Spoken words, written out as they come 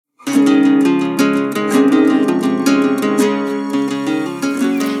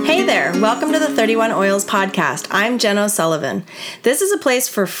Welcome to the 31 Oils podcast. I'm Jen O'Sullivan. This is a place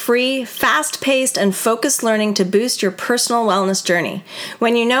for free, fast-paced, and focused learning to boost your personal wellness journey.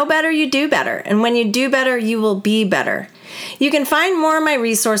 When you know better, you do better. And when you do better, you will be better. You can find more of my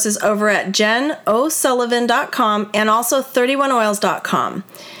resources over at jenosullivan.com and also 31oils.com.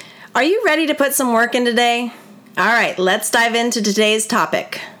 Are you ready to put some work in today? All right, let's dive into today's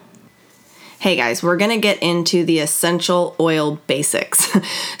topic. Hey guys, we're going to get into the essential oil basics.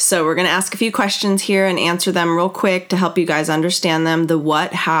 So we're going to ask a few questions here and answer them real quick to help you guys understand them, the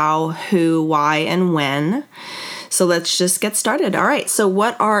what, how, who, why, and when. So let's just get started. All right, so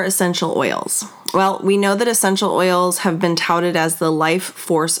what are essential oils? Well, we know that essential oils have been touted as the life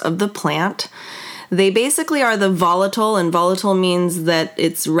force of the plant. They basically are the volatile, and volatile means that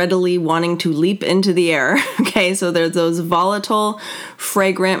it's readily wanting to leap into the air. Okay, so there's those volatile,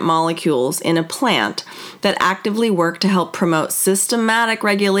 fragrant molecules in a plant that actively work to help promote systematic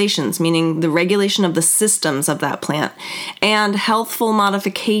regulations, meaning the regulation of the systems of that plant, and healthful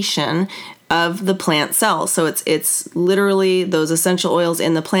modification of the plant cells. So it's literally those essential oils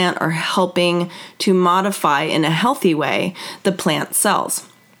in the plant are helping to modify in a healthy way the plant cells.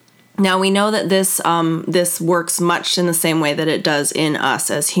 Now, we know that this works much in the same way that it does in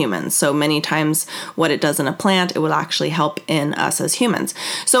us as humans. So many times what it does in a plant, it will actually help in us as humans.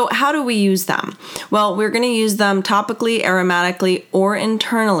 So how do we use them? Well, we're going to use them topically, aromatically, or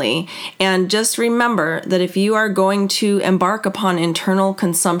internally. And just remember that if you are going to embark upon internal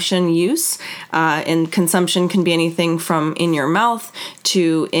consumption use, and consumption can be anything from in your mouth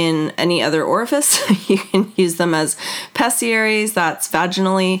to in any other orifice, you can use them as pessaries, that's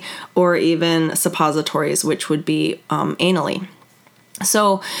vaginally, or even suppositories, which would be anally.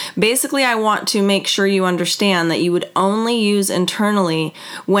 So basically, I want to make sure you understand that you would only use internally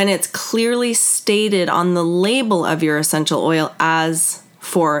when it's clearly stated on the label of your essential oil as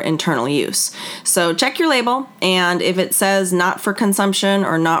for internal use. So check your label, and if it says not for consumption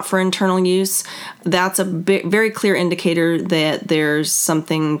or not for internal use, that's a very clear indicator that there's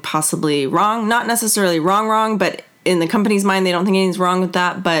something possibly wrong. Not necessarily wrong, but in the company's mind, they don't think anything's wrong with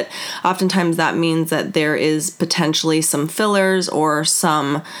that, but oftentimes that means that there is potentially some fillers or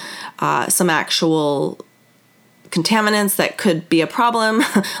some actual contaminants that could be a problem.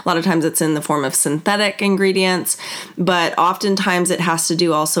 A lot of times it's in the form of synthetic ingredients, but oftentimes it has to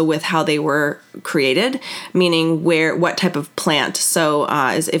do also with how they were created, meaning what type of plant. So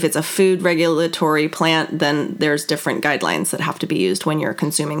if it's a food regulatory plant, then there's different guidelines that have to be used when you're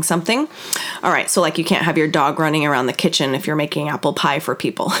consuming something. All right, so like you can't have your dog running around the kitchen if you're making apple pie for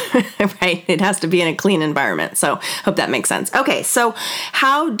people, right? It has to be in a clean environment. So hope that makes sense. Okay, so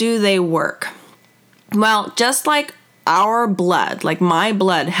how do they work? Well, just like our blood, like my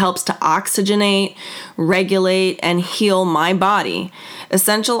blood helps to oxygenate, regulate, and heal my body,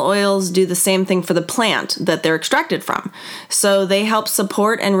 essential oils do the same thing for the plant that they're extracted from. So they help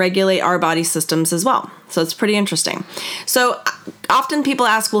support and regulate our body systems as well. So it's pretty interesting. So often people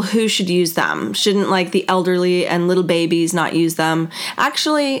ask, well, who should use them? Shouldn't like the elderly and little babies not use them?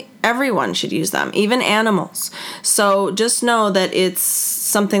 Actually, everyone should use them, even animals. So just know that it's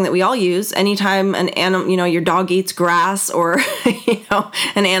something that we all use. Anytime an animal, your dog eats grass or,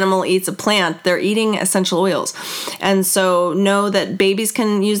 an animal eats a plant, they're eating essential oils. And so know that babies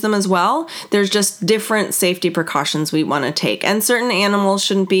can use them as well. There's just different safety precautions we want to take. And certain animals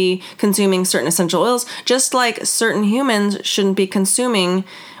shouldn't be consuming certain essential oils, just like certain humans shouldn't be consuming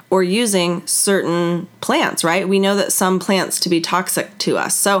or using certain plants, right? We know that some plants to be toxic to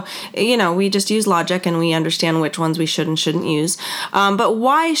us. So, we just use logic and we understand which ones we should and shouldn't use. But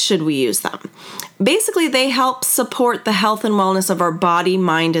why should we use them? Basically, they help support the health and wellness of our body,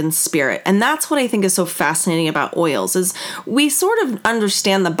 mind, and spirit. And that's what I think is so fascinating about oils is we sort of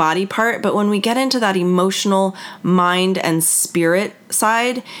understand the body part, but when we get into that emotional mind and spirit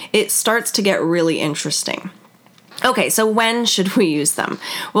side, it starts to get really interesting. Okay, so when should we use them?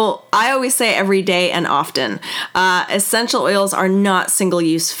 Well, I always say every day and often. Essential oils are not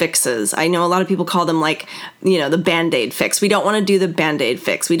single-use fixes. I know a lot of people call them the Band-Aid fix. We don't want to do the Band-Aid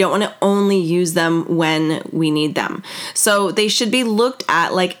fix. We don't want to only use them when we need them. So they should be looked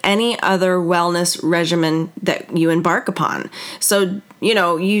at like any other wellness regimen that you embark upon. So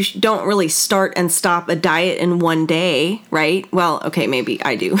you don't really start and stop a diet in one day, right? Well, okay, maybe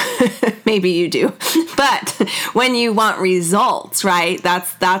I do. Maybe you do. But when you want results, right?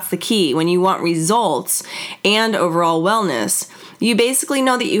 That's the key. When you want results and overall wellness, you basically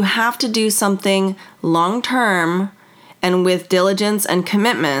know that you have to do something long-term and with diligence and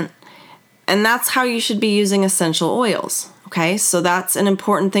commitment. And that's how you should be using essential oils. Okay, so that's an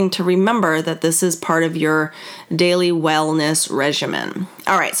important thing to remember, that this is part of your daily wellness regimen.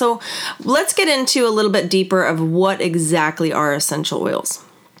 All right, so let's get into a little bit deeper of what exactly are essential oils.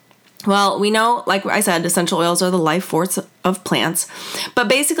 Well, we know, like I said, essential oils are the life force of plants, but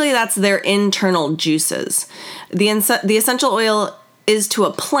basically that's their internal juices. The essential oil is to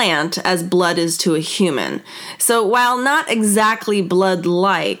a plant as blood is to a human. So while not exactly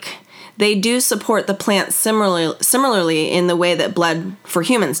blood-like, they do support the plant similarly in the way that blood for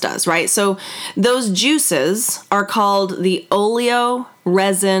humans does, right? So those juices are called the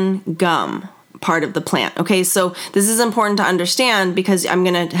oleoresin gum part of the plant. Okay, so this is important to understand because I'm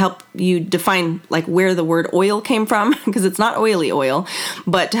going to help you define like where the word oil came from, because it's not oily oil,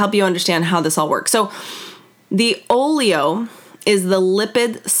 but to help you understand how this all works. So the oleo is the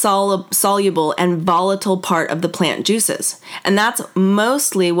lipid soluble and volatile part of the plant juices, and that's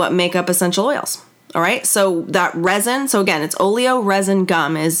mostly what make up essential oils. All right, so that resin, so again, it's oleoresin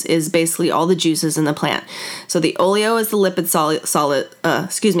gum is basically all the juices in the plant. So the oleo is the lipid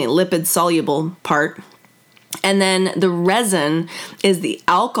soluble part, and then the resin is the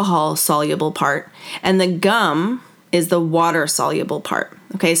alcohol soluble part, and the gum is the water soluble part.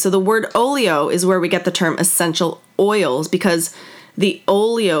 Okay, so the word oleo is where we get the term essential oils, because the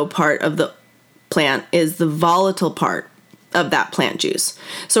oleo part of the plant is the volatile part of that plant juice.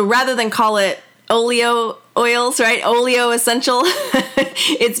 So rather than call it oleo oils, right? Oleo essential.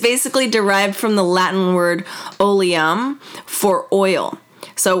 It's basically derived from the Latin word oleum for oil.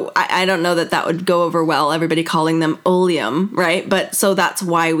 So I don't know that would go over well, everybody calling them oleum, right? But so that's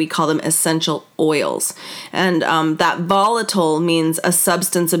why we call them essential oils. And that volatile means a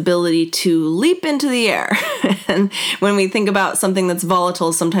substance ability to leap into the air. And when we think about something that's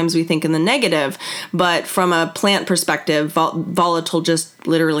volatile, sometimes we think in the negative. But from a plant perspective, volatile just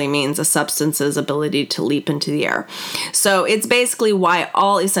literally means a substance's ability to leap into the air. So it's basically why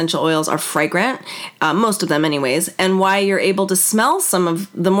all essential oils are fragrant, most of them anyways, and why you're able to smell some of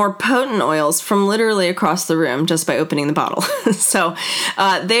the more potent oils from literally across the room just by opening the bottle. So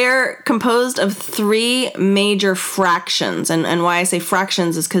they're composed of 3 major fractions. And why I say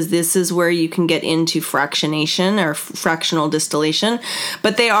fractions is because this is where you can get into fractionation or fractional distillation.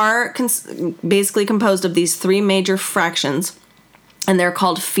 But they are basically composed of these 3 major fractions. And they're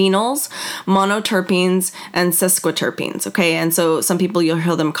called phenols, monoterpenes, and sesquiterpenes. Okay, and so some people, you'll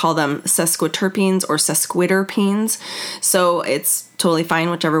hear them call them sesquiterpenes or sesquiterpenes. So it's totally fine,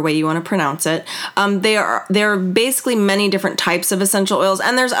 whichever way you want to pronounce it. There are basically many different types of essential oils,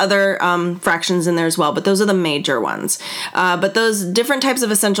 and there's other fractions in there as well, but those are the major ones. But those different types of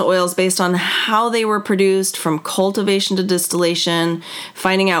essential oils, based on how they were produced, from cultivation to distillation,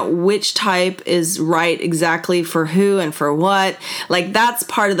 finding out which type is right exactly for who and for what, like that's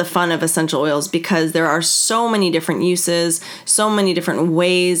part of the fun of essential oils, because there are so many different uses, so many different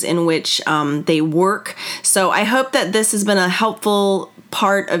ways in which they work. So I hope that this has been a helpful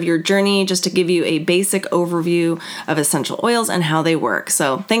part of your journey, just to give you a basic overview of essential oils and how they work.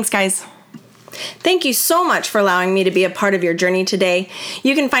 So thanks, guys. Thank you so much for allowing me to be a part of your journey today.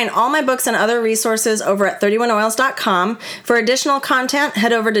 You can find all my books and other resources over at 31oils.com. For additional content,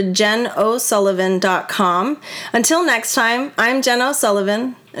 head over to jenosullivan.com. Until next time, I'm Jen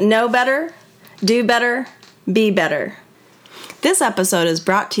O'Sullivan. Know better, do better, be better. This episode is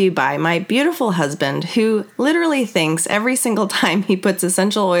brought to you by my beautiful husband, who literally thinks every single time he puts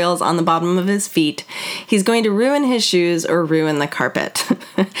essential oils on the bottom of his feet, he's going to ruin his shoes or ruin the carpet.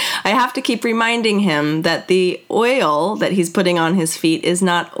 I have to keep reminding him that the oil that he's putting on his feet is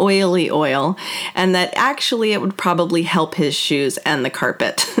not oily oil, and that actually it would probably help his shoes and the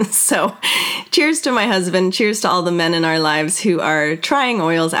carpet. So cheers to my husband. Cheers to all the men in our lives who are trying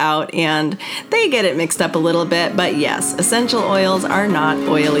oils out, and they get it mixed up a little bit, but yes, essential oils are not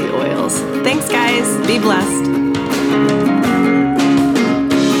oily oils. Thanks, guys. Be blessed.